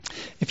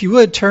If you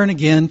would turn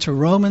again to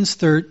Romans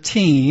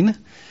 13.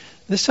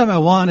 This time I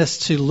want us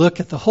to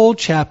look at the whole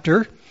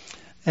chapter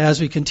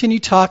as we continue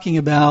talking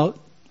about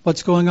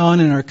what's going on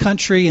in our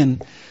country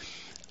and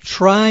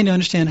trying to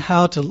understand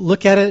how to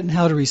look at it and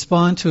how to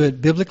respond to it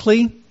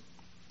biblically.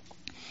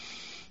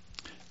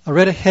 I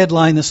read a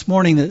headline this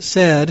morning that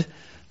said,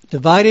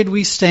 "Divided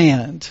we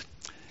stand.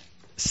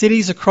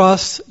 Cities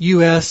across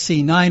U.S.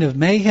 see night of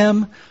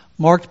mayhem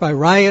marked by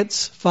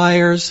riots,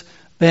 fires,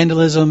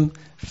 vandalism,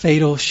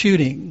 fatal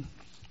shooting."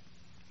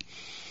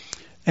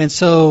 And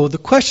so the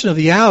question of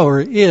the hour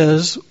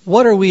is,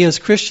 what are we as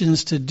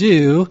Christians to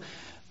do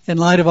in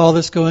light of all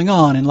this going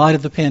on, in light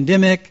of the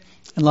pandemic,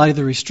 in light of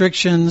the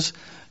restrictions,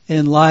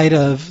 in light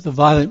of the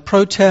violent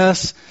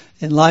protests,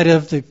 in light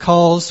of the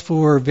calls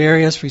for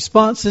various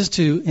responses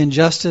to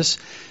injustice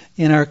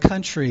in our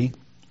country?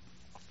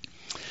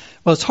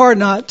 Well, it's hard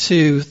not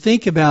to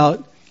think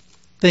about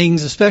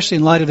things, especially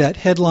in light of that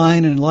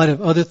headline and in light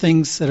of other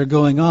things that are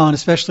going on,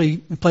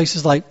 especially in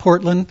places like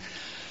Portland.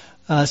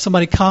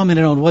 Somebody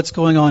commented on what's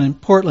going on in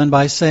Portland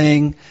by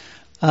saying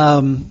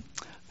the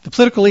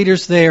political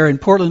leaders there in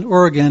Portland,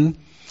 Oregon,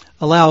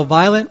 allow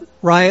violent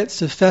riots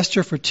to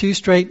fester for 2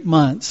 straight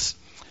months.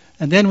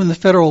 And then when the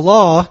federal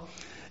law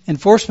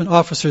enforcement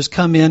officers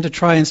come in to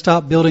try and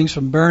stop buildings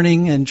from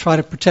burning and try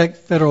to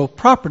protect federal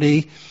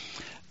property,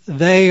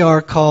 they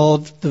are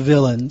called the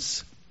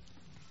villains.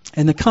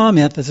 And the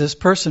comment that this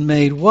person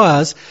made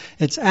was,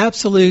 it's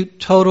absolute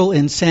total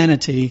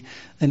insanity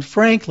and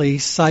frankly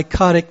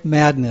psychotic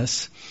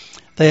madness.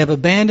 They have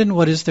abandoned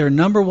what is their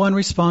number one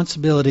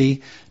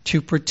responsibility,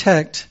 to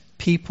protect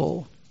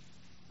people.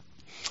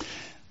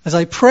 As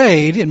I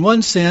prayed, in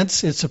one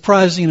sense it's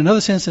surprising, in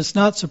another sense it's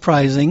not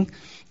surprising,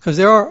 because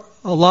there are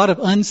a lot of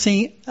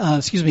insane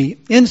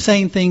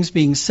things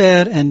being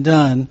said and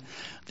done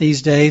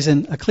these days.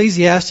 And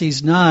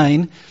Ecclesiastes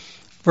 9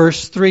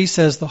 Verse 3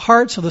 says, "The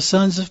hearts of the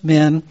sons of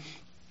men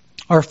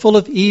are full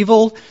of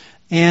evil,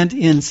 and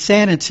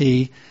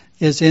insanity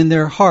is in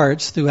their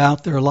hearts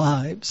throughout their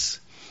lives."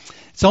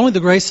 It's only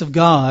the grace of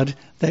God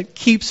that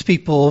keeps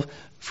people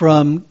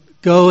from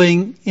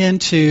going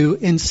into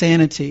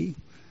insanity,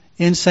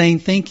 insane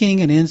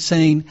thinking and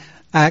insane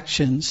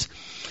actions.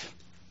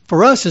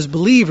 For us as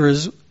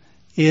believers,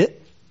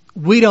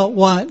 we don't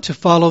want to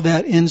follow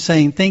that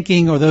insane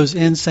thinking or those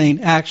insane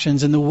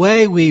actions. And the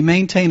way we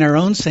maintain our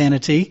own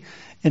sanity,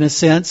 in a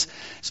sense,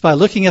 is by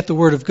looking at the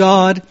Word of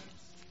God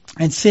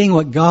and seeing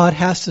what God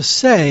has to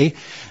say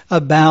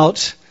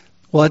about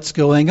what's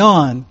going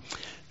on.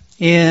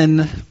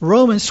 In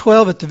Romans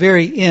 12 at the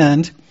very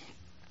end,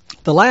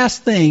 the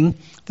last thing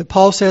that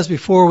Paul says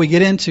before we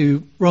get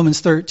into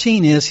Romans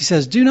 13 is, he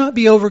says, "Do not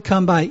be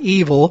overcome by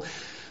evil,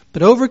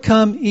 but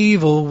overcome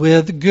evil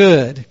with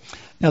good."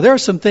 Now there are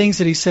some things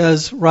that he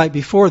says right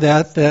before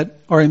that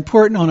are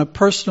important on a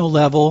personal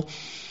level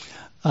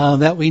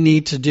that we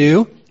need to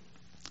do.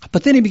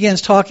 But then he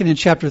begins talking in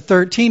chapter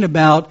 13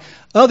 about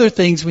other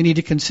things we need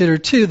to consider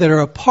too that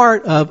are a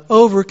part of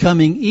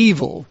overcoming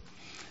evil.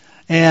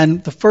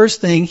 And the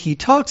first thing he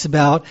talks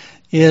about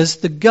is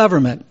the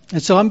government.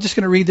 And so I'm just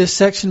going to read this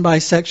section by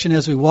section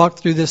as we walk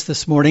through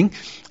this morning.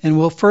 And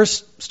we'll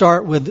first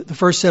start with the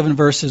first 7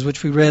 verses,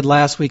 which we read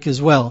last week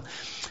as well.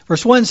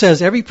 Verse 1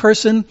 says, "Every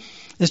person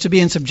is to be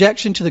in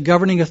subjection to the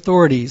governing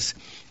authorities.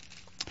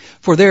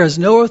 For there is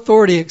no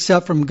authority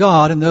except from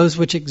God, and those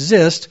which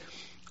exist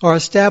are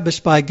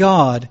established by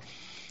God.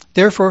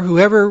 Therefore,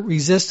 whoever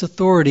resists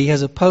authority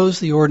has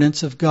opposed the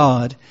ordinance of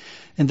God,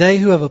 and they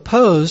who have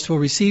opposed will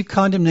receive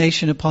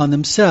condemnation upon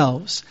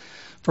themselves.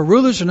 For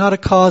rulers are not a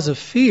cause of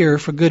fear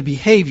for good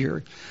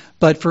behavior,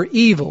 but for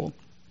evil.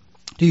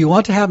 Do you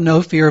want to have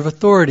no fear of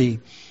authority?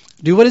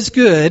 Do what is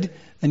good,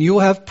 and you will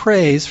have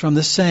praise from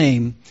the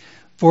same.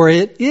 For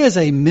it is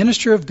a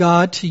minister of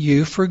God to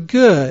you for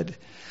good.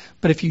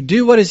 But if you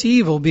do what is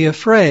evil, be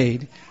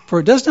afraid, for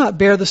it does not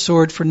bear the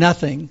sword for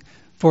nothing.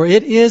 For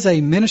it is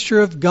a minister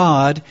of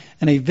God,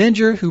 and a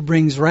avenger who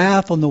brings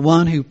wrath on the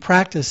one who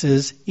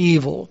practices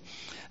evil.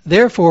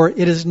 Therefore,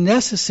 it is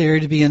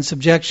necessary to be in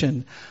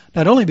subjection,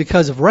 not only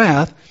because of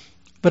wrath,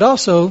 but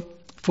also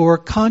for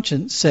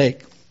conscience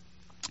sake.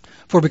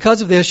 For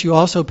because of this you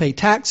also pay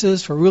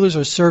taxes, for rulers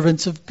are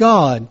servants of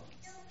God,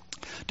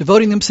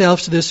 devoting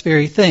themselves to this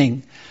very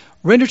thing.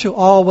 Render to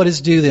all what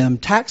is due them,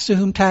 tax to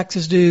whom tax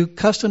is due,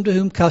 custom to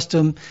whom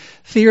custom,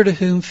 fear to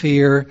whom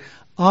fear,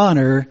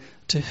 honor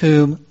to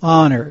whom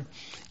honor."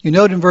 You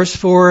note in verse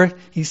 4,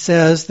 he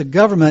says, the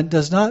government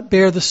does not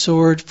bear the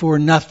sword for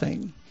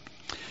nothing.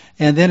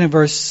 And then in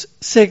verse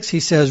 6, he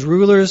says,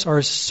 rulers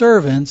are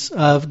servants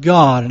of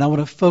God. And I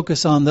want to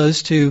focus on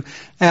those two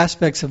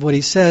aspects of what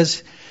he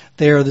says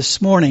there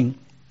this morning.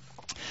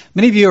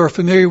 Many of you are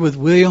familiar with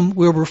William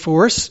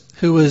Wilberforce,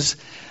 who was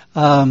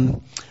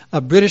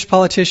a British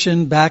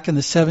politician back in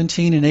the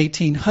 1700s and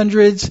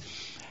 1800s.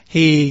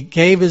 He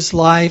gave his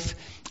life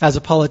as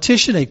a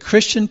politician, a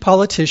Christian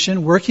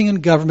politician, working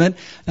in government,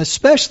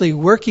 especially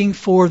working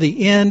for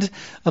the end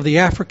of the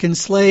African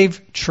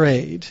slave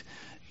trade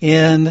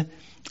in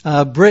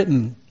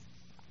Britain.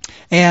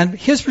 And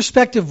his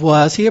perspective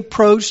was he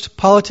approached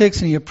politics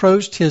and he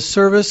approached his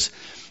service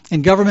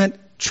in government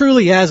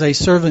truly as a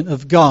servant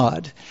of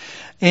God.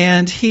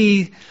 And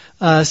he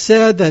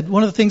said that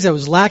one of the things that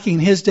was lacking in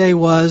his day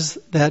was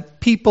that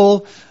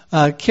people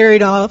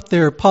carried out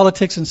their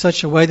politics in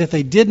such a way that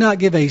they did not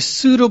give a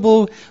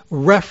suitable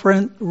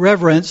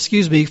reverence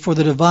for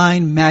the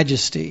divine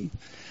majesty.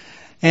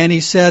 And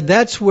he said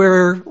that's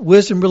where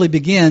wisdom really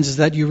begins, is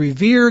that you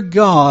revere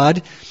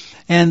God,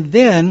 and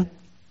then,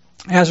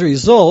 as a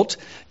result,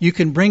 you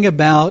can bring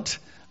about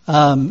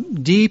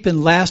deep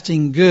and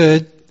lasting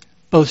good,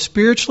 both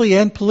spiritually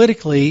and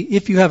politically,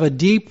 if you have a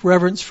deep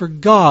reverence for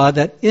God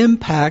that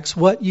impacts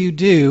what you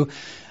do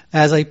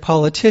as a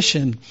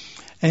politician.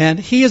 And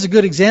he is a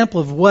good example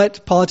of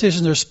what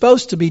politicians are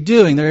supposed to be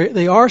doing.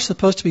 They are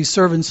supposed to be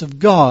servants of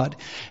God.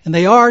 And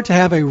they are to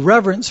have a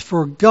reverence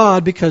for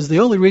God because the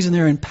only reason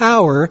they're in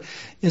power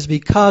is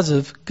because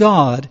of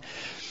God.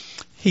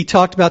 He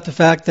talked about the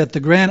fact that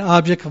the grand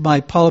object of my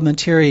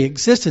parliamentary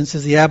existence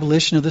is the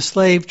abolition of the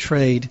slave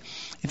trade.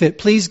 If it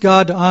please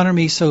God to honor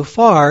me so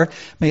far,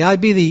 may I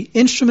be the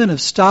instrument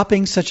of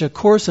stopping such a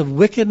course of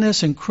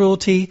wickedness and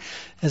cruelty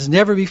as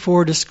never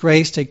before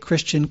disgraced a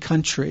Christian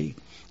country.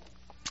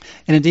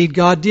 And indeed,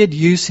 God did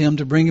use him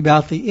to bring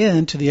about the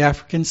end to the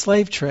African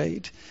slave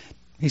trade.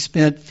 He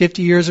spent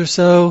 50 years or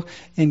so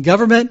in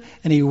government,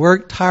 and he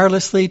worked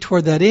tirelessly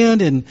toward that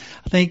end, and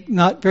I think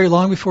not very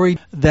long before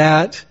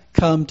that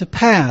come to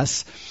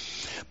pass.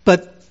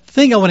 But the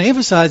thing I want to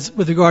emphasize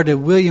with regard to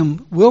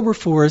William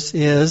Wilberforce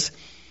is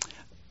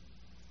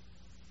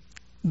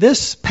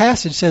this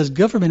passage says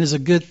government is a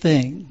good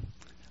thing,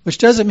 which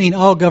doesn't mean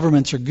all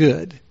governments are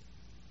good.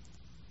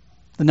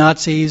 The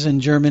Nazis in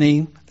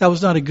Germany, that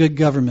was not a good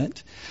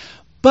government.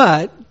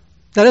 But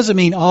that doesn't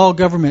mean all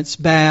government's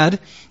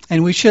bad,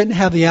 and we shouldn't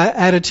have the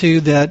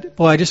attitude that,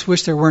 boy, I just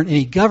wish there weren't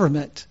any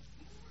government.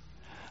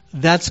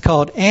 That's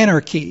called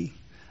anarchy.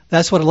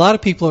 That's what a lot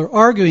of people are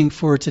arguing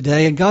for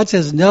today, and God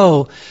says,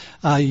 no,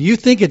 you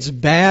think it's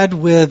bad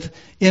with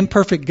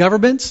imperfect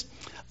governments?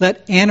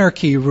 Let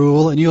anarchy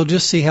rule, and you'll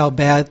just see how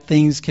bad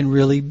things can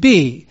really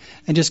be.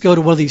 And just go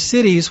to one of these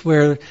cities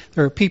where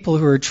there are people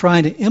who are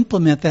trying to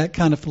implement that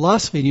kind of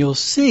philosophy, and you'll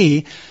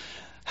see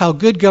how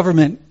good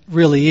government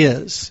really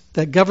is.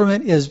 That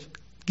government is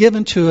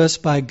given to us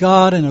by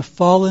God in a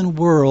fallen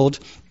world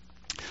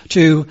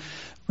to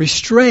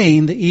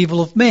restrain the evil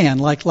of man.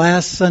 Like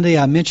last Sunday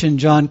I mentioned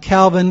John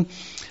Calvin,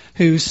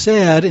 who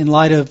said, in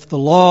light of the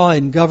law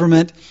and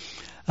government,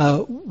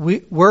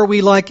 were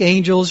we like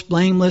angels,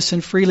 blameless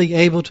and freely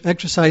able to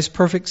exercise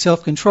perfect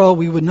self-control,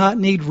 we would not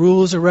need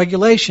rules or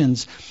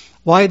regulations.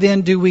 Why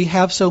then do we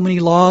have so many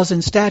laws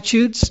and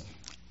statutes?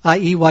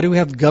 I.e., why do we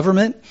have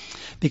government?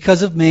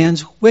 Because of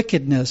man's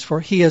wickedness, for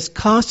he is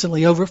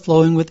constantly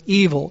overflowing with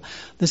evil.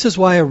 This is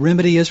why a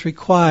remedy is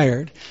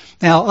required.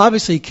 Now,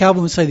 obviously,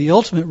 Calvin would say the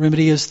ultimate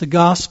remedy is the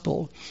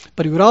gospel.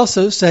 But he would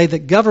also say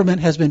that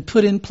government has been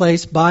put in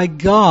place by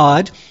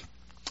God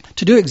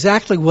to do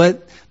exactly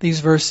what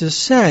these verses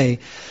say.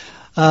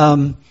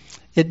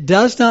 It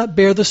does not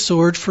bear the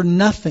sword for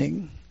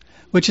nothing,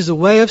 which is a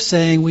way of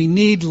saying we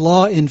need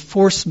law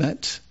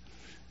enforcement.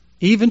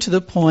 Even to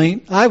the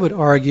point, I would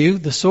argue,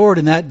 the sword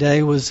in that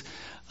day was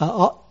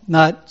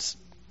not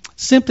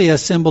simply a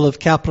symbol of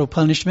capital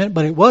punishment,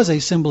 but it was a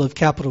symbol of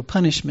capital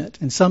punishment.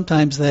 And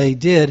sometimes they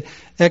did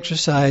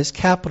exercise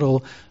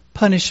capital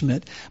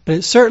punishment. But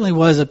it certainly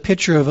was a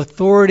picture of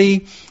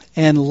authority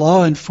and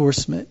law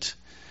enforcement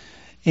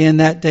in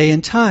that day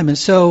and time. And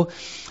so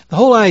the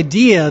whole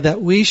idea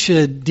that we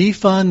should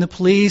defund the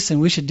police and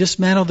we should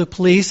dismantle the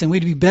police and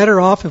we'd be better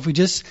off if we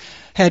just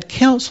had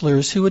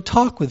counselors who would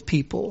talk with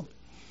people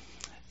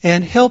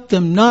and help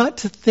them not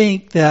to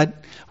think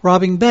that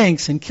robbing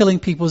banks and killing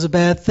people is a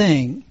bad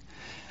thing.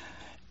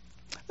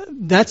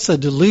 That's a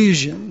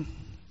delusion.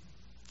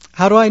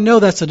 How do I know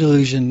that's a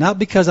delusion? Not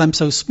because I'm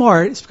so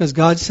smart, it's because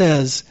God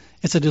says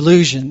it's a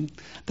delusion.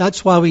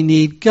 That's why we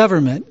need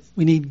government.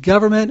 We need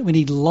government, we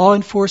need law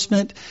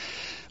enforcement,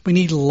 we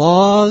need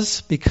laws,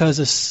 because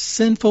the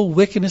sinful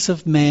wickedness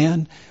of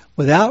man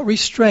without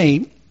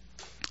restraint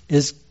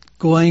is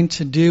going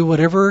to do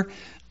whatever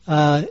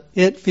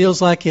it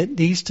feels like it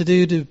needs to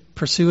do to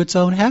pursue its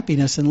own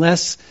happiness,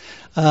 unless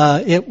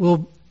it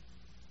will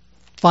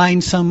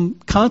find some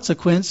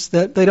consequence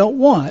that they don't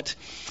want.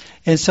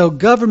 And so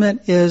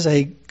government is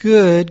a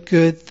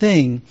good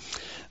thing.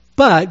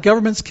 But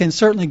governments can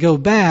certainly go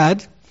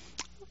bad.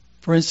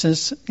 For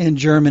instance, in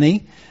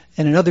Germany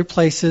and in other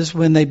places,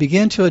 when they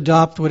begin to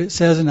adopt what it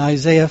says in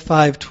Isaiah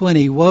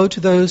 5:20, woe to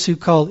those who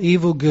call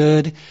evil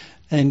good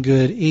and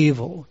good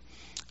evil.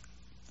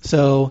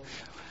 So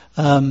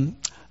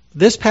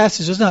this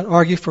passage does not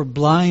argue for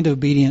blind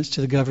obedience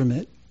to the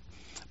government,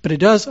 but it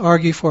does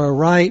argue for a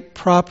right,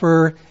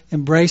 proper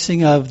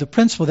embracing of the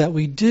principle that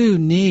we do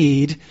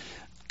need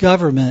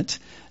government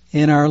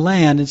in our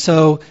land. And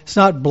so it's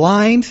not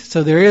blind.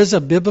 So there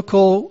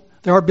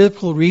are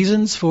biblical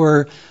reasons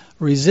for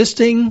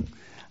resisting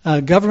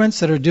governments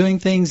that are doing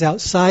things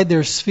outside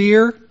their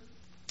sphere.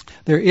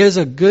 There is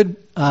a good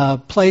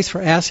place for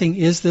asking,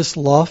 is this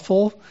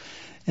lawful?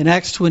 In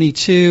Acts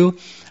 22,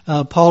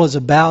 Paul is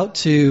about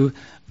to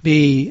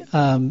be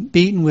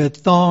beaten with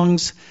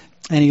thongs,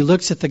 and he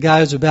looks at the guy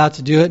who's about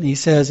to do it, and he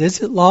says,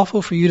 "Is it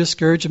lawful for you to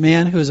scourge a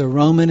man who is a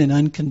Roman and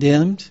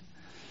uncondemned?"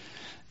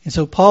 And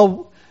so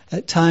Paul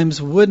at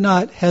times would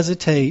not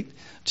hesitate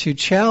to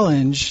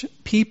challenge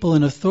people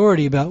in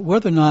authority about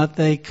whether or not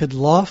they could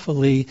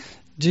lawfully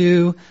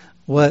do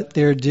what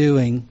they're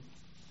doing.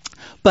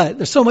 But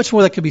there's so much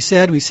more that could be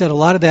said. We said a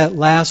lot of that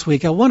last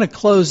week. I want to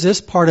close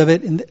this part of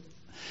it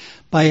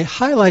by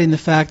highlighting the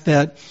fact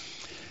that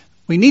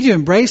we need to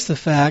embrace the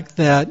fact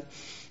that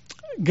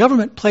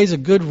government plays a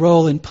good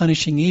role in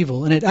punishing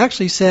evil. And it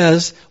actually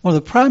says one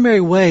of the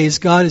primary ways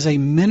God is a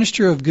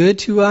minister of good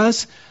to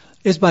us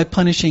is by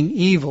punishing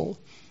evil.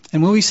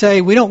 And when we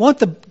say we don't want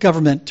the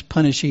government to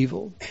punish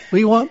evil,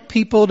 we want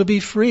people to be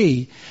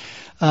free,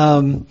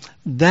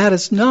 that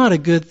is not a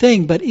good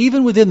thing. But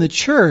even within the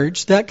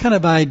church, that kind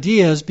of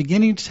idea is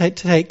beginning to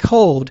take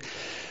hold.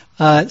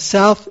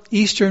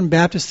 Southeastern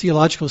Baptist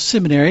Theological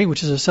Seminary,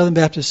 which is a Southern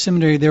Baptist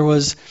seminary, there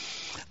was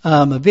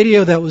a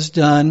video that was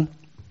done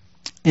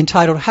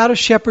entitled "How to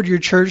Shepherd Your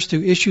Church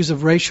Through Issues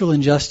of Racial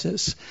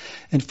Injustice."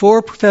 And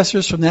 4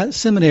 professors from that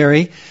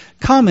seminary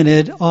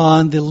commented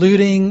on the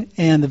looting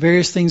and the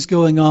various things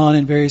going on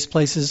in various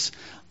places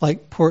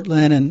like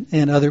Portland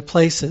and other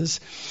places.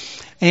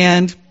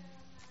 And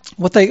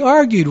what they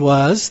argued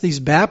was these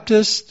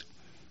Baptist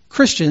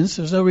Christians,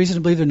 there's no reason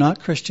to believe they're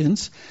not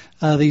Christians,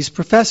 these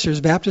professors,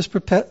 Baptist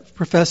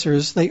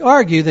professors, they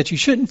argue that you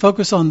shouldn't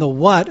focus on the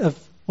what of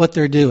what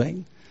they're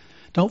doing.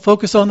 Don't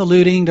focus on the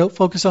looting. Don't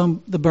focus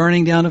on the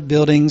burning down of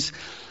buildings.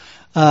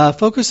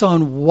 Focus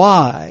on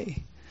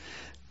why.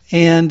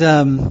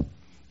 And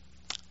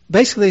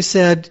basically they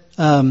said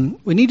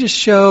we need to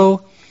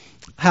show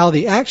how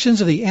the actions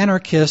of the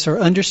anarchists are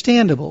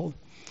understandable.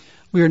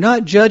 We are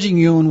not judging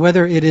you on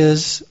whether it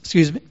is,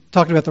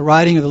 talking about the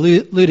rioting or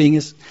the looting,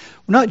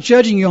 we're not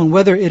judging you on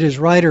whether it is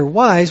right or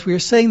wise. We are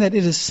saying that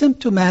it is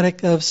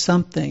symptomatic of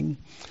something.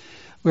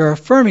 We are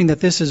affirming that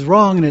this is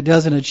wrong and it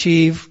doesn't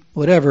achieve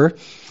whatever.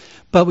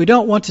 But we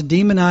don't want to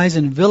demonize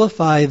and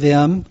vilify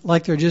them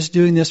like they're just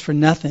doing this for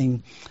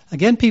nothing.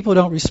 Again, people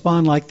don't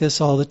respond like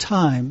this all the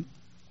time.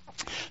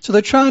 So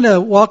they're trying to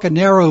walk a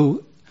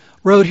narrow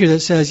road here that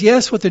says,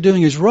 yes, what they're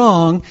doing is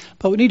wrong,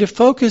 but we need to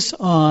focus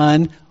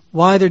on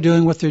why they're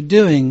doing what they're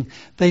doing.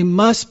 They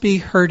must be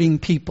hurting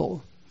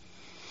people.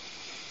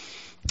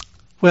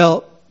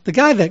 Well, the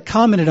guy that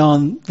commented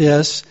on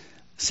this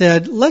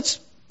said, let's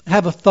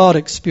have a thought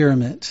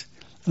experiment.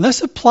 And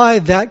let's apply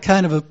that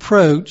kind of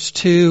approach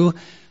to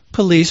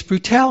police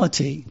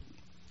brutality.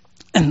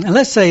 And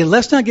let's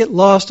not get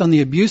lost on the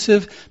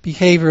abusive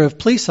behavior of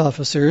police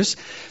officers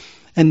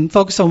and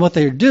focus on what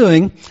they're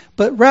doing,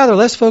 but rather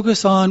let's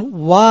focus on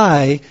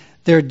why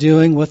they're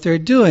doing what they're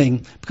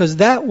doing, because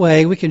that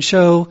way we can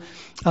show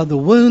the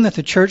wound that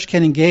the church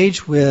can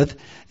engage with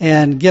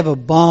and give a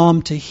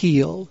balm to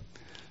heal.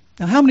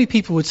 Now, how many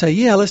people would say,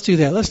 yeah, let's do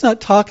that. Let's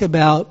not talk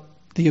about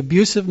the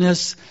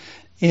abusiveness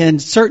in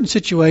certain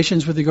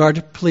situations with regard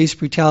to police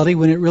brutality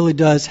when it really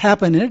does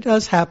happen, and it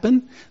does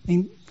happen. I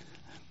mean,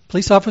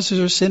 police officers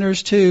are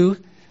sinners too.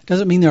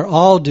 Doesn't mean they're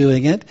all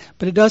doing it,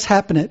 but it does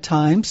happen at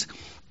times.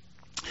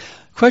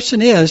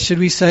 Question is, should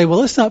we say, well,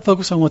 let's not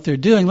focus on what they're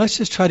doing. Let's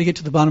just try to get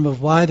to the bottom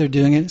of why they're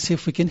doing it and see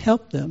if we can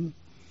help them.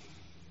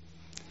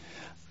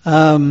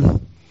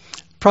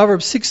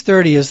 Proverbs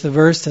 6:30 is the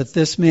verse that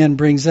this man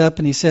brings up,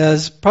 and he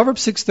says,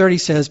 Proverbs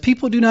 6:30 says,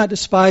 people do not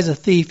despise a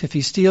thief if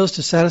he steals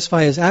to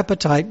satisfy his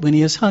appetite when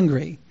he is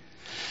hungry.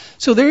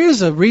 So there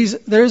is a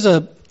reason, there's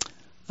a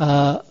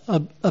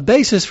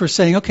basis for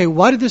saying, okay,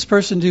 why did this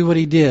person do what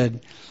he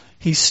did?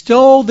 He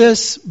stole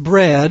this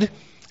bread,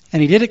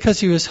 and he did it because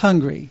he was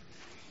hungry.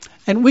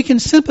 And we can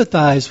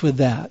sympathize with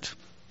that.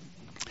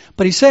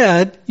 But he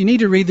said, you need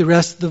to read the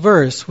rest of the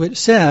verse, which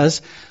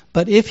says,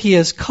 but if he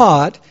is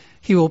caught,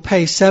 he will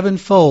pay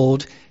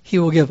sevenfold. He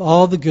will give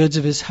all the goods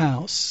of his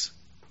house.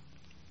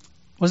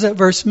 What does that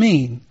verse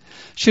mean?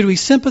 Should we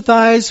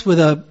sympathize with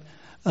a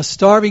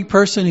starving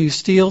person who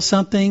steals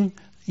something?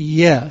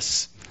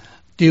 Yes.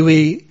 Do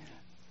we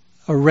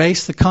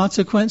erase the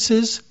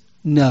consequences?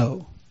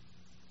 No.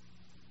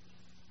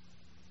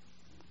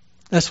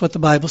 That's what the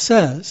Bible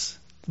says.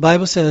 The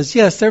Bible says,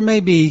 yes, there may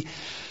be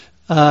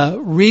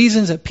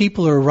reasons that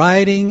people are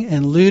rioting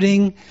and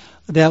looting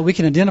that we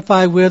can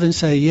identify with and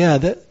say, yeah,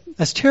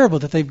 that's terrible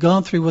that they've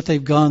gone through what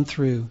they've gone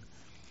through.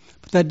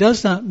 But that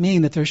does not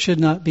mean that there should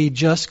not be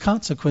just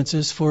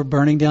consequences for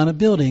burning down a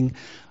building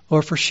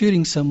or for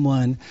shooting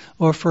someone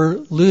or for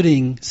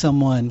looting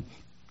someone.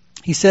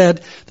 He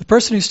said, the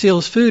person who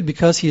steals food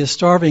because he is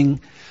starving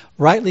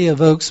rightly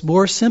evokes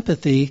more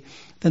sympathy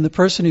than the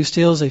person who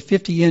steals a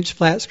 50-inch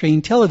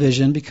flat-screen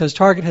television because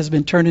Target has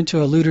been turned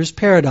into a looter's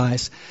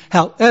paradise.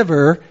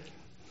 However,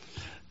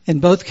 in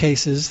both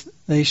cases,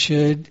 they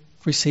should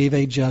receive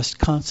a just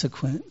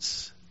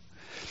consequence.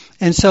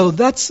 And so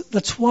that's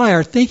why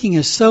our thinking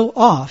is so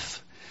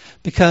off,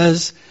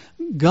 because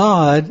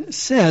God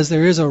says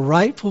there is a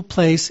rightful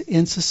place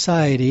in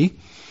society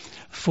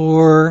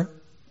for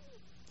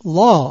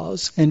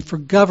laws and for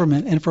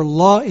government and for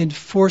law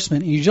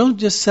enforcement. And you don't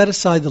just set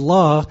aside the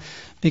law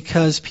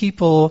because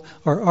people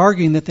are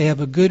arguing that they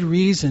have a good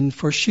reason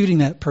for shooting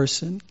that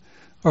person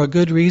or a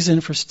good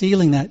reason for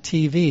stealing that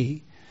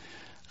TV.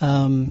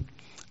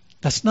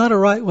 That's not a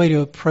right way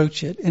to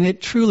approach it, and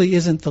it truly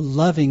isn't the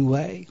loving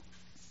way.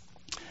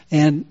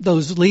 And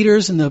those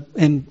leaders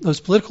and those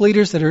political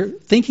leaders that are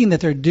thinking that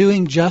they're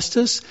doing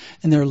justice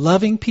and they're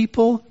loving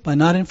people by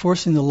not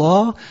enforcing the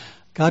law,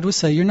 God would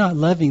say, you're not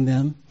loving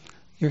them,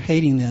 you're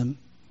hating them.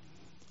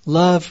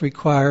 Love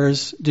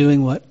requires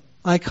doing what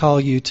I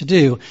call you to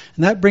do.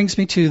 And that brings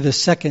me to the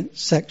second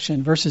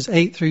section, verses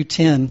 8 through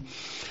 10,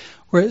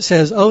 where it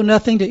says, owe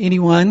nothing to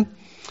anyone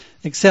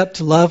except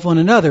to love one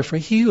another, for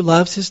he who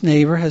loves his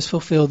neighbor has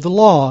fulfilled the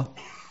law.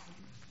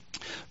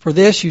 For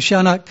this, you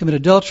shall not commit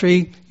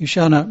adultery, you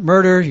shall not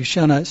murder, you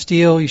shall not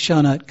steal, you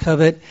shall not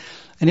covet.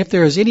 And if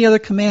there is any other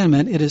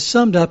commandment, it is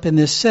summed up in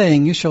this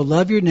saying, you shall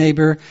love your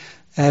neighbor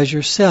as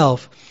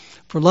yourself.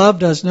 For love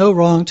does no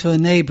wrong to a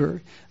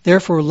neighbor.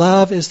 Therefore,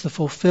 love is the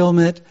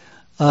fulfillment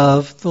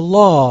of the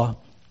law.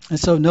 And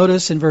so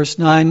notice in verse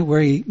 9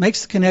 where he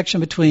makes the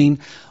connection between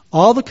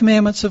all the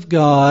commandments of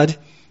God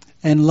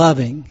and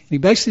loving. He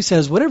basically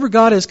says, whatever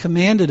God has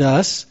commanded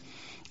us,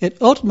 it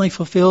ultimately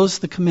fulfills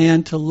the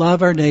command to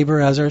love our neighbor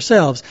as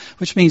ourselves,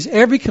 which means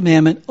every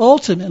commandment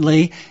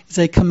ultimately is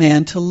a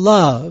command to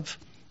love.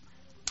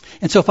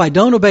 And so if I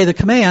don't obey the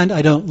command,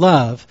 I don't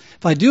love.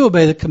 If I do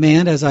obey the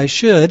command as I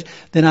should,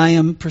 then I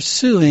am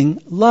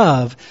pursuing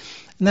love.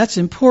 And that's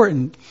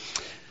important.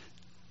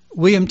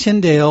 William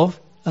Tyndale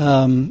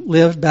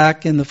lived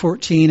back in the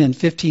 14 and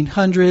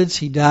 1500s.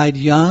 He died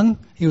young.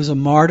 He was a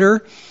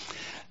martyr.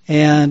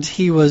 And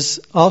he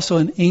was also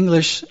an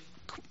English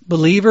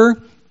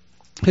believer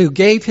who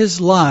gave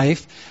his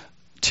life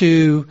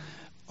to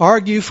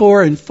argue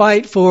for and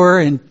fight for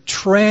and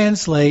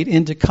translate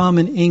into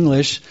common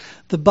English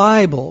the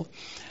Bible.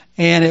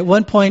 And at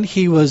one point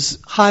he was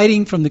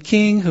hiding from the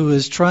king who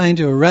was trying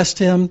to arrest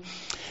him.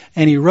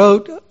 And he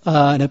wrote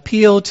an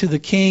appeal to the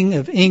King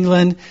of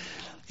England.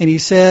 And he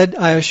said,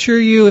 I assure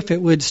you, if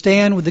it would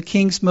stand with the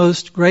king's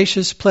most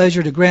gracious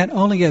pleasure to grant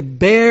only a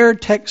bare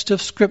text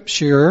of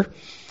Scripture,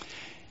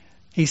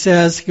 he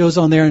goes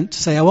on there to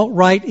say, I won't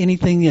write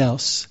anything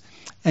else.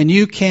 And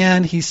you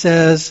can, he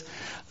says,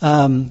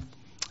 I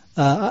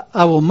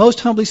will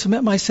most humbly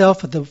submit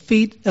myself at the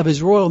feet of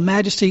His Royal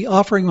Majesty,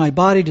 offering my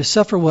body to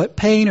suffer what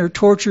pain or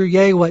torture,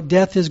 yea, what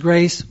death His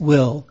grace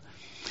will.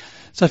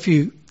 So if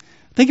you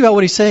think about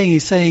what he's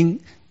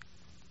saying,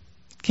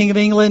 King of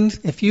England,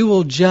 if you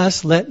will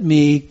just let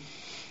me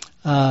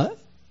and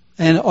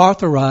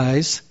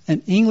authorize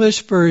an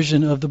English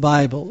version of the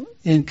Bible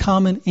in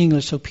common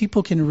English so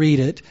people can read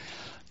it,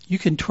 you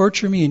can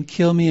torture me and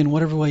kill me in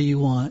whatever way you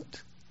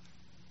want.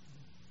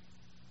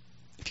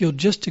 If you'll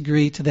just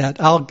agree to that,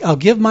 I'll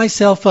give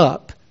myself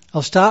up.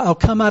 I'll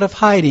come out of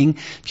hiding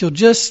if you'll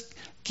just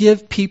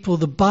give people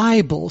the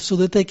Bible so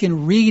that they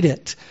can read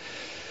it.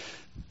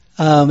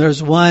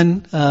 There's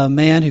one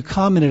man who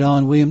commented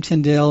on William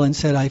Tyndale and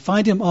said, I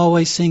find him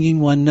always singing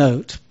one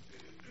note.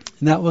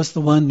 And that was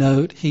the one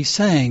note he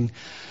sang.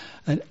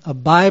 A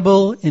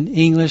Bible in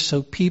English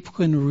so people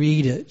can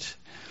read it.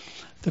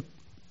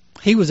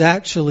 He was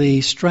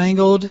actually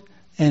strangled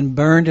and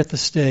burned at the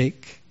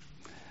stake.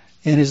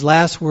 And his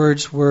last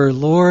words were,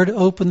 Lord,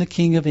 open the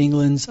King of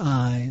England's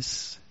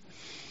eyes.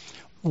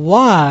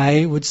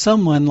 Why would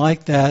someone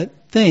like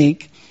that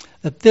think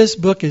that this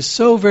book is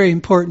so very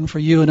important for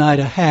you and I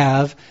to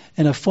have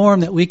in a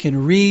form that we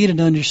can read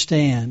and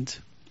understand?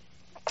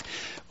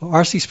 Well,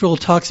 R.C. Sproul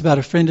talks about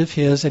a friend of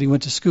his that he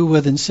went to school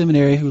with in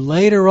seminary who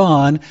later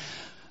on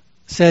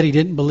said he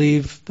didn't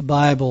believe the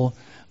Bible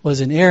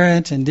was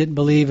inerrant and didn't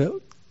believe it,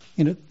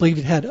 believed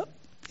it had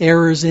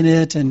errors in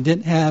it and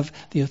didn't have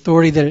the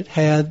authority that it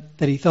had,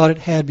 that he thought it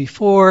had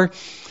before.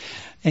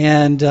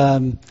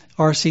 And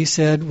R.C.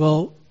 said,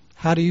 well,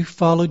 how do you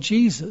follow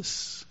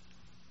Jesus?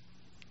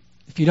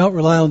 If you don't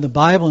rely on the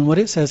Bible and what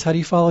it says, how do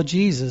you follow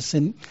Jesus?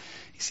 And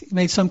he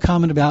made some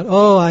comment about,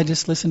 I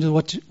just listen to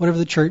whatever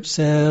the church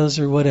says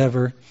or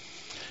whatever.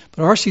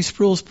 But R.C.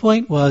 Sproul's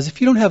point was,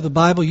 if you don't have the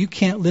Bible, you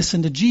can't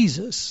listen to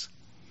Jesus.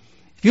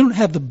 If you don't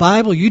have the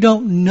Bible, you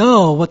don't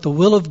know what the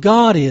will of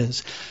God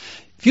is.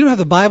 If you don't have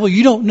the Bible,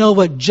 you don't know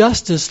what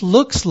justice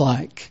looks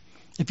like.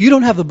 If you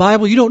don't have the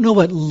Bible, you don't know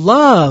what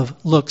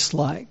love looks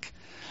like.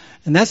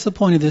 And that's the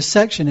point of this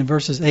section in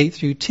verses 8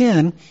 through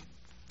 10,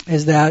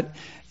 is that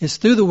it's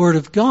through the Word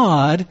of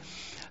God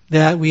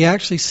that we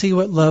actually see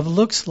what love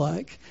looks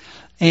like.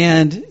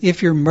 And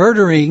if you're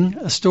murdering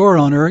a store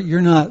owner,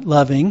 you're not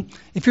loving.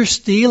 If you're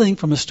stealing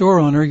from a store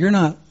owner, you're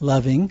not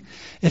loving.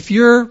 If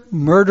you're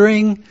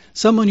murdering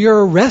someone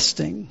you're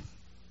arresting,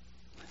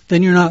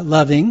 then you're not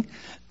loving.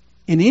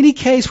 In any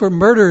case where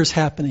murder is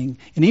happening,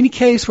 in any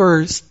case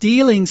where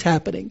stealing's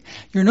happening,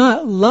 you're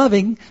not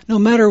loving no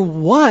matter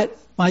what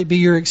might be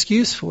your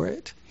excuse for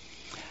it.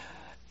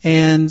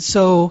 And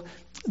so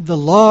the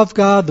law of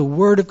God, the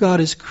Word of God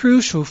is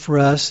crucial for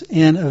us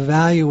in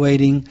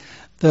evaluating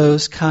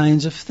those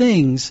kinds of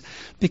things,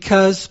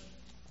 because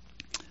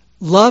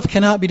love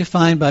cannot be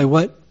defined by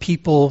what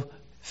people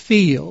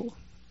feel.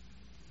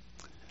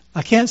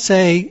 I can't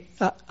say,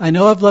 I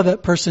know I've loved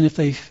that person if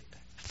they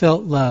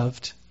felt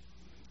loved,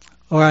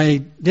 or I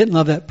didn't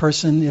love that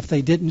person if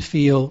they didn't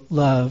feel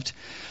loved.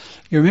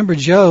 You remember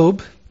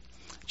Job?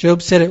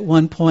 Job said at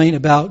one point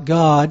about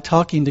God,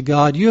 talking to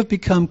God, "You have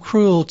become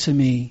cruel to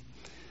me.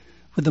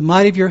 With the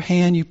might of your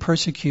hand you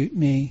persecute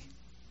me."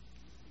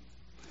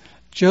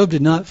 Job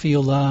did not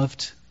feel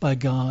loved by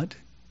God,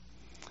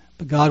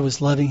 but God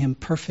was loving him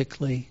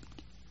perfectly.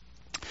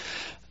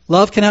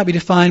 Love cannot be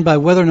defined by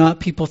whether or not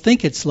people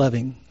think it's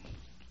loving.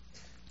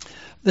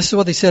 This is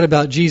what they said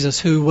about Jesus,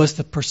 who was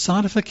the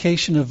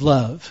personification of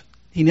love.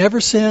 He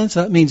never sinned,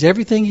 so that means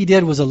everything he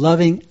did was a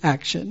loving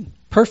action.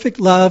 Perfect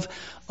love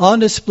on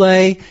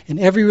display in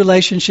every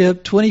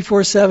relationship,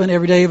 24/7,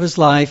 every day of his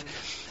life.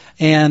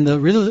 And the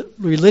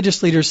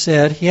religious leaders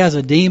said he has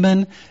a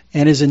demon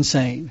and is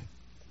insane.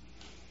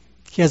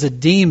 He has a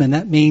demon.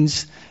 That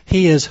means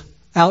he is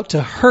out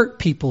to hurt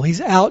people.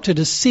 He's out to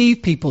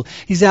deceive people.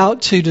 He's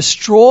out to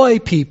destroy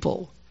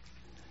people.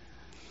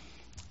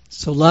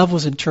 So love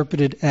was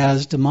interpreted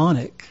as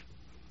demonic.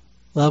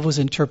 Love was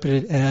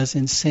interpreted as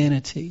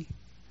insanity.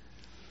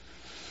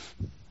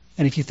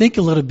 And if you think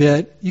a little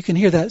bit, you can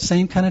hear that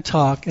same kind of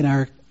talk in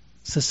our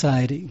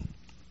society.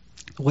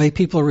 The way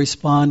people are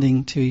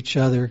responding to each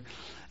other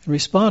and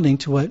responding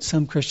to what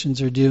some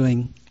Christians are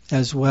doing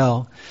as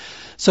well.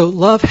 So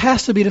love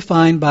has to be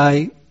defined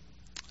by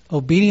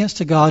obedience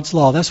to God's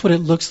law. That's what it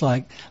looks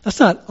like. That's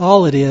not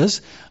all it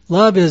is.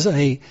 Love is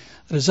a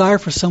desire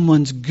for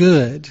someone's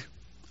good,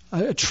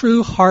 a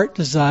true heart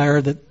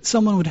desire that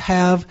someone would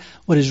have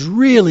what is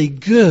really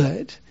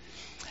good.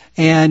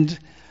 And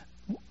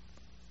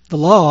the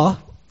law,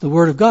 the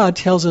Word of God,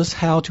 tells us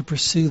how to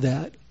pursue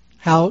that,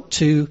 how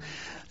to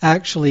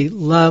actually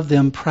love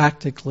them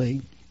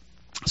practically.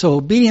 So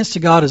obedience to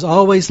God is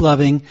always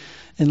loving,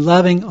 and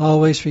loving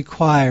always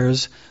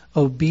requires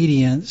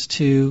obedience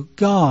to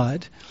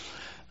God.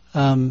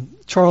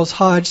 Charles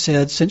Hodge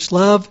said, "Since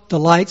love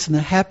delights in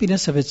the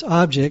happiness of its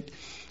object,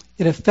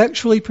 it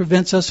effectually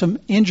prevents us from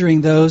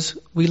injuring those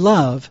we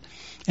love,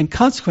 and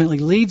consequently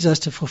leads us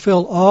to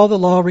fulfill all the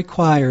law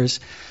requires,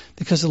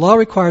 because the law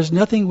requires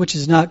nothing which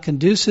is not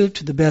conducive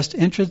to the best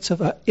interests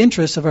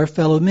of our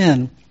fellow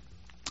men.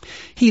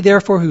 He,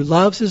 therefore, who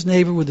loves his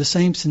neighbor with the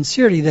same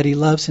sincerity that he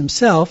loves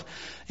himself,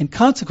 and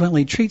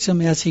consequently treats him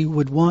as he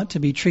would want to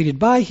be treated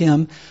by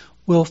him,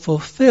 will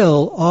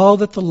fulfill all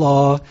that the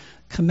law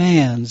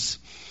commands."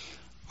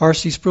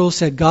 R.C. Sproul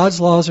said, "God's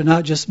laws are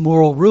not just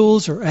moral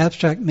rules or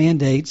abstract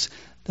mandates,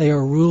 they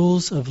are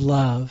rules of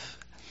love."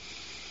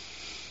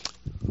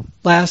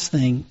 Last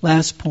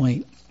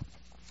point.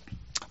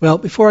 Well,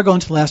 before I go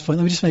into the last point,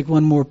 let me just make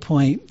one more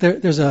point.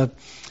 There's a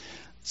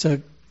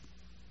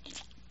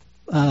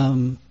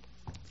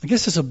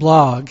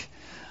blog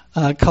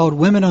called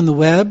Women on the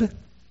Web,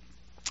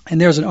 and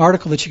there's an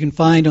article that you can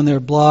find on their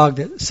blog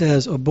that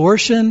says,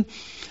 "Abortion,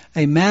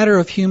 a matter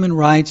of human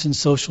rights and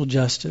social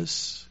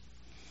justice."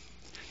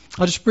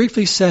 I'll just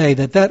briefly say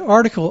that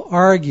article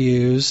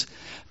argues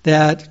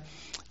that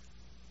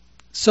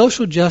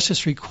social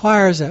justice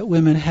requires that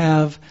women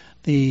have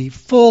the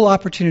full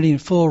opportunity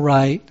and full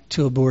right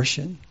to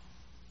abortion.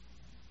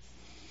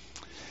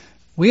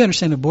 We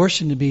understand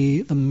abortion to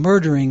be the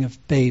murdering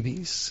of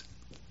babies.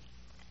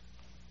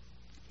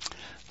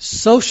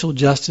 Social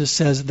justice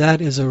says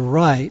that is a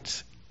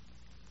right.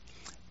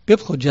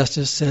 Biblical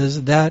justice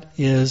says that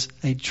is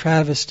a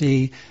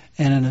travesty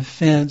and an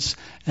offense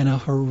and a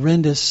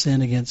horrendous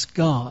sin against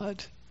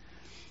God.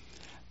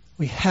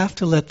 We have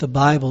to let the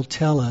Bible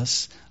tell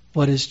us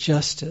what is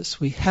justice.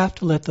 We have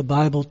to let the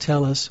Bible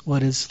tell us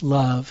what is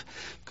love,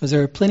 because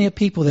there are plenty of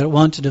people that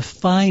want to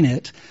define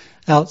it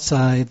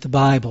outside the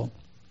Bible.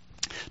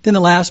 Then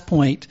the last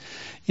point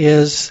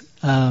is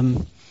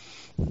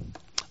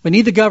we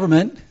need the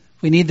government,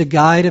 we need the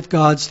guide of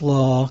God's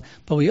law,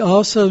 but we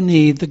also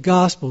need the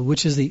gospel,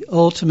 which is the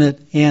ultimate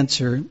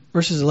answer.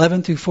 Verses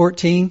 11 through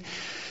 14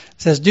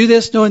 says, "Do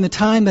this knowing the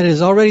time that it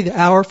is already the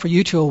hour for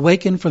you to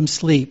awaken from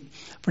sleep.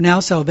 For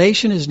now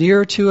salvation is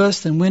nearer to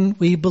us than when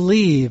we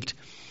believed.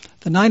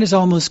 The night is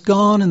almost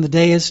gone and the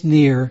day is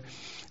near.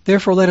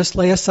 Therefore let us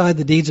lay aside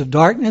the deeds of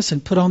darkness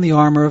and put on the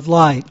armor of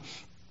light.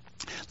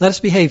 Let us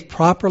behave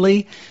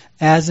properly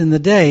as in the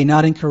day,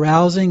 not in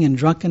carousing and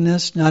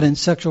drunkenness, not in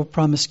sexual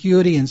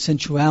promiscuity and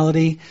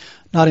sensuality,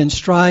 not in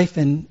strife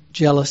and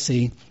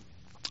jealousy.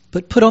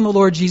 But put on the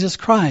Lord Jesus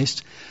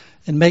Christ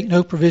and make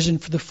no provision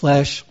for the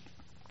flesh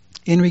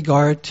in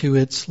regard to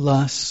its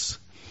lusts."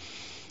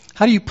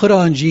 How do you put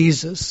on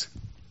Jesus?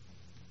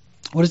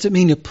 What does it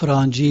mean to put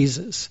on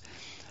Jesus?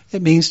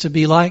 It means to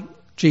be like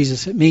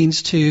Jesus. It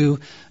means to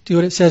do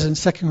what it says in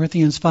 2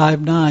 Corinthians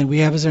 5:9. We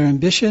have as our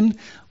ambition,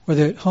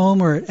 whether at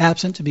home or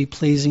absent, to be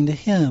pleasing to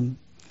Him.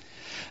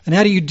 And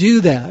how do you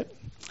do that?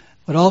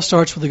 It all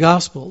starts with the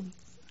gospel.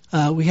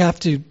 We have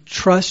to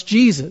trust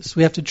Jesus.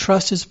 We have to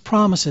trust His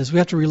promises. We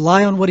have to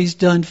rely on what He's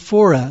done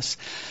for us.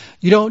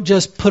 You don't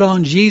just put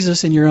on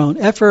Jesus in your own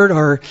effort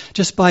or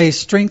just by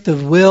strength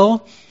of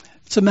will.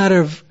 It's a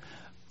matter of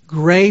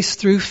grace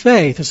through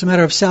faith. It's a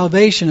matter of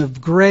salvation, of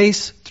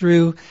grace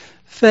through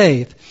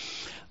faith.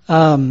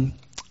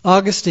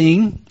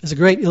 Augustine is a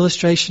great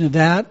illustration of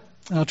that.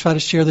 I'll try to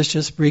share this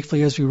just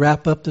briefly as we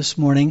wrap up this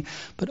morning.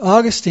 But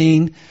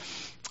Augustine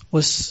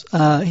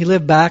he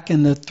lived back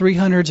in the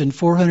 300s and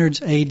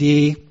 400s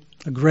A.D.,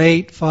 a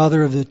great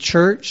father of the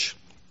church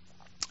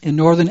in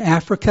northern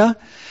Africa.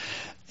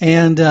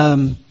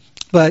 And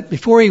but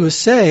before he was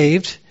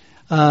saved,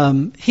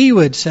 he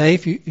would say,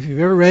 if you've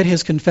ever read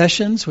his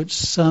Confessions, which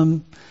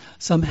some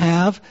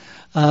have,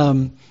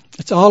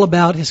 it's all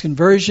about his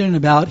conversion,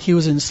 about he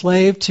was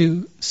enslaved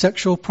to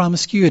sexual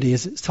promiscuity,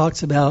 as it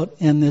talks about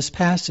in this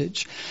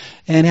passage,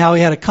 and how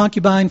he had a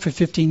concubine for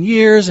 15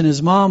 years, and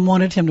his mom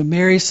wanted him to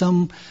marry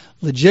some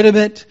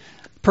legitimate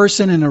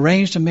person and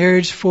arranged a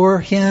marriage for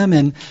him,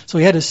 and so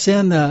he had to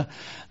send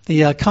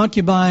the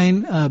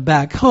concubine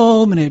back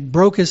home, and it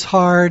broke his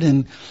heart,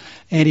 and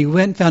he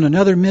went and found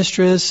another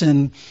mistress,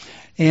 and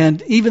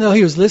even though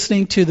he was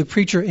listening to the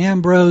preacher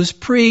Ambrose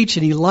preach,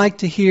 and he liked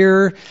to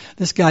hear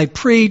this guy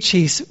preach,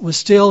 he was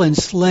still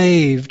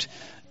enslaved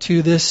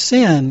to this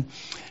sin.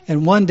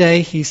 And one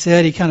day, he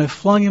said, he kind of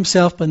flung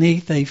himself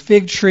beneath a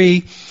fig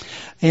tree,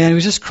 and he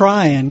was just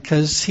crying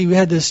because he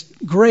had this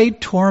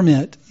great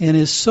torment in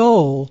his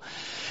soul.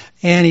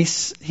 And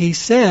he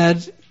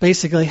said,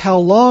 basically, how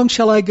long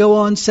shall I go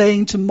on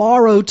saying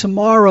tomorrow,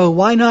 tomorrow?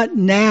 Why not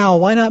now?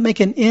 Why not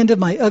make an end of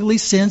my ugly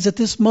sins at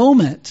this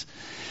moment?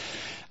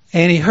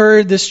 And he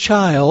heard this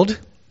child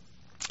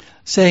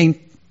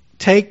saying,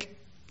 take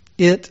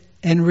it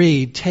and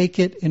read, take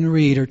it and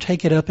read, or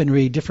take it up and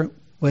read, different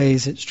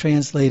ways it's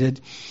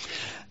translated.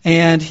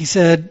 And he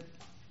said,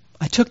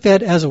 I took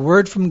that as a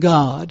word from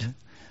God.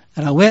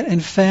 And I went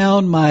and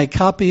found my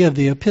copy of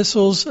the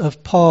epistles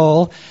of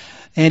Paul,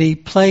 and he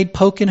played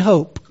Poke and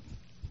Hope.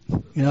 I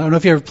don't know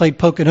if you ever played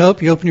Poke and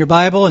Hope. You open your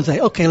Bible and say,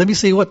 okay, let me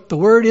see what the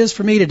word is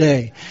for me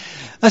today.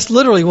 That's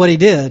literally what he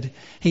did.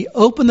 He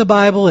opened the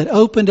Bible and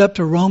opened up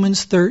to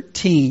Romans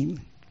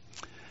 13.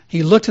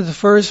 He looked at the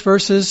first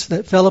verses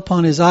that fell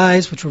upon his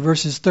eyes, which were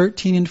verses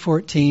 13 and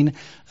 14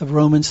 of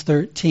Romans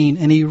 13.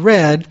 And he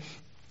read,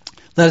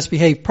 let us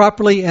behave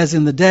properly as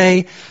in the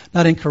day,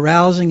 not in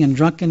carousing and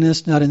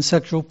drunkenness, not in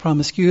sexual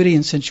promiscuity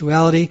and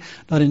sensuality,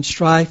 not in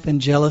strife and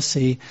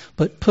jealousy,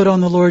 but put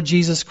on the Lord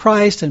Jesus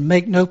Christ and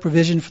make no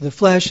provision for the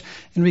flesh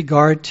in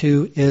regard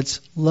to its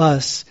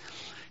lusts.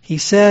 He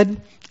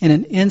said, in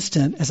an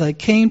instant, as I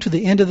came to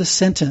the end of the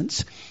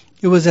sentence,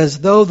 it was as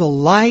though the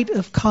light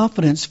of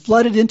confidence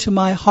flooded into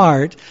my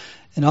heart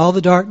and all the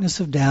darkness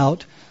of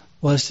doubt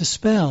was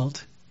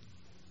dispelled.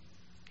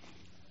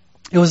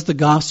 It was the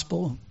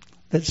gospel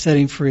that set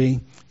him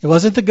free. It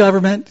wasn't the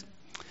government,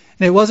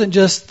 and it wasn't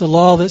just the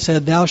law that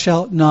said thou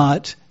shalt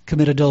not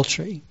commit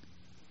adultery.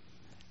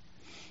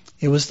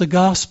 It was the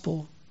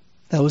gospel.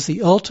 That was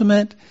the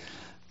ultimate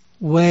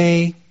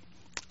way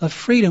of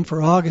freedom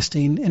for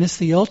Augustine, and it's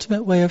the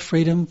ultimate way of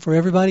freedom for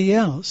everybody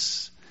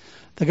else.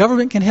 The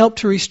government can help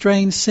to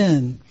restrain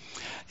sin,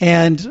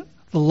 and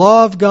the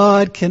law of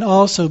God can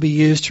also be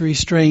used to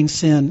restrain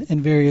sin in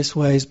various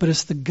ways, but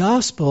it's the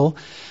gospel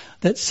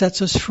that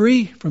sets us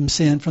free from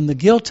sin, from the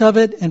guilt of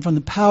it and from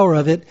the power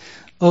of it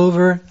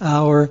over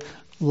our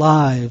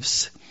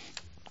lives.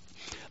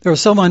 There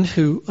was someone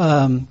who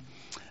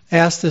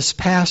asked this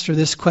pastor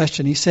this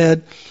question. He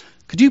said,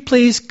 could you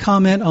please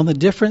comment on the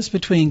difference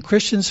between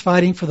Christians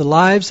fighting for the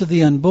lives of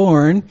the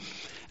unborn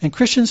and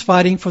Christians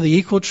fighting for the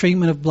equal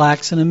treatment of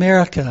blacks in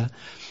America?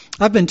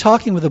 I've been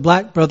talking with a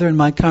black brother in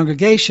my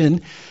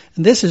congregation,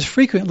 and this is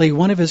frequently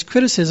one of his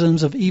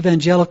criticisms of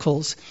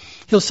evangelicals.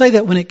 He'll say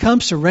that when it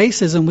comes to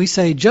racism, we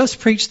say,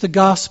 just preach the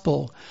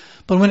gospel.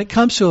 But when it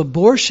comes to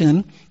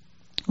abortion,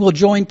 we'll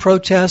join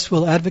protests,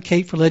 we'll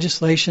advocate for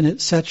legislation,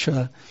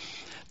 etc.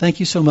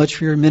 Thank you so much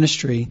for your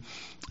ministry.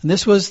 And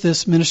this was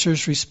this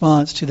minister's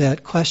response to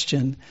that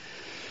question.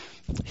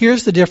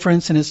 Here's the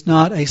difference, and it's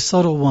not a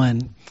subtle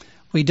one.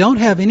 We don't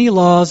have any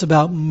laws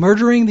about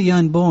murdering the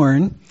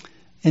unborn,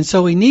 and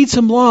so we need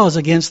some laws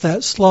against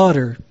that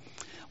slaughter.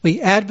 We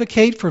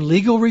advocate for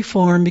legal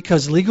reform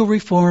because legal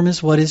reform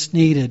is what is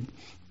needed.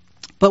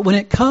 But when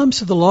it comes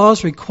to the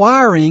laws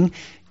requiring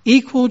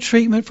equal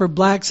treatment for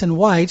blacks and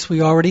whites,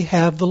 we already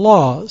have the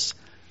laws.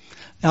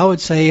 I would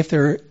say if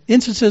there are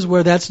instances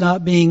where that's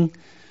not being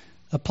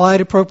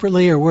applied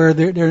appropriately or where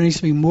there needs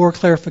to be more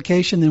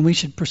clarification, then we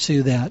should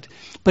pursue that.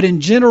 But in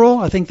general,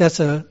 I think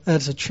that's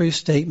a true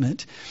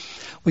statement.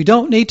 We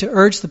don't need to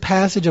urge the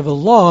passage of a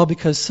law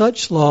because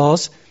such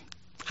laws,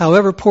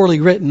 however poorly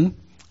written,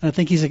 and I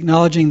think he's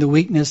acknowledging the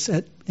weakness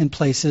in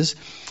places,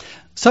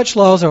 such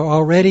laws are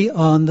already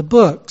on the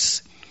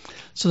books.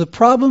 So the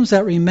problems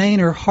that remain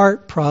are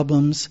heart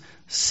problems,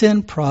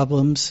 sin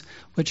problems,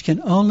 which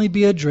can only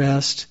be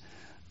addressed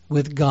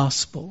with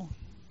gospel.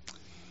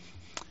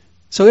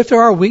 So if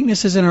there are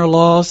weaknesses in our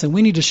laws, then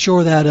we need to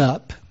shore that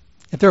up.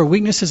 If there are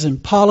weaknesses in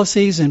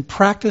policies and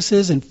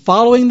practices and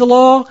following the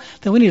law,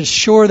 then we need to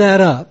shore that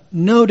up.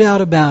 No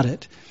doubt about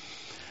it.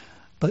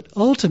 But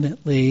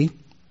ultimately,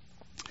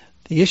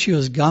 the issue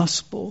is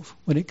gospel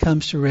when it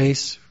comes to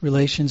race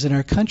relations in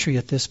our country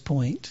at this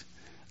point.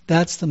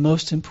 that's the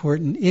most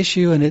important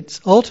issue, and it's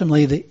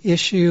ultimately the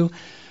issue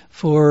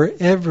for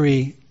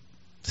every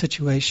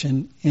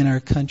situation in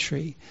our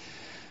country.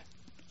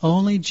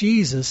 Only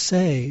Jesus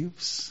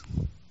saves.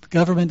 The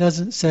government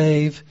doesn't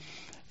save,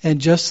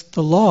 and just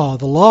the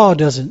law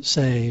doesn't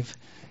save.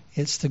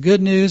 It's the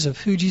good news of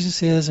who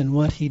Jesus is and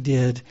what he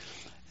did.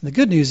 And the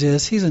good news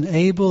is he's an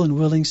able and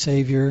willing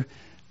Savior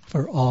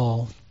for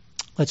all.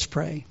 Let's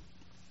pray.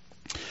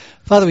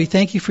 Father, we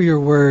thank you for your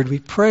word. We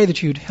pray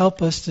that you'd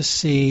help us to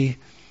see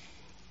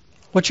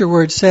what your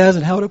word says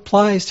and how it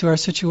applies to our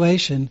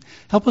situation.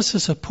 Help us to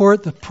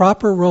support the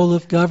proper role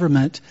of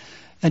government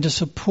and to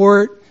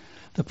support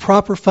the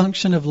proper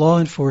function of law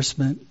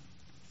enforcement.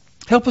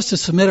 Help us to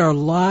submit our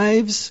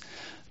lives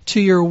to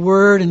your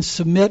word and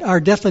submit our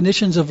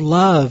definitions of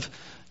love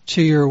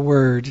to your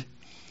word.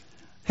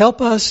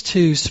 Help us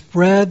to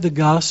spread the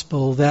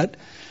gospel that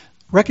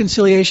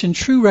reconciliation,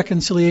 true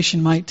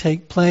reconciliation might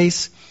take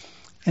place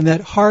and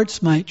that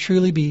hearts might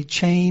truly be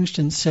changed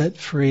and set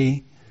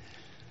free.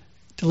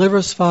 Deliver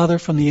us, Father,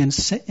 from the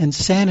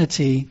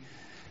insanity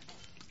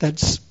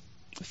that's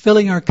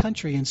filling our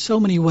country in so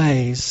many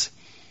ways,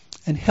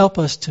 and help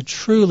us to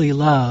truly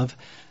love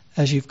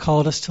as you've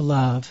called us to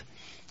love.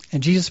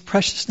 In Jesus'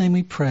 precious name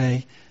we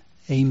pray,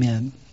 amen.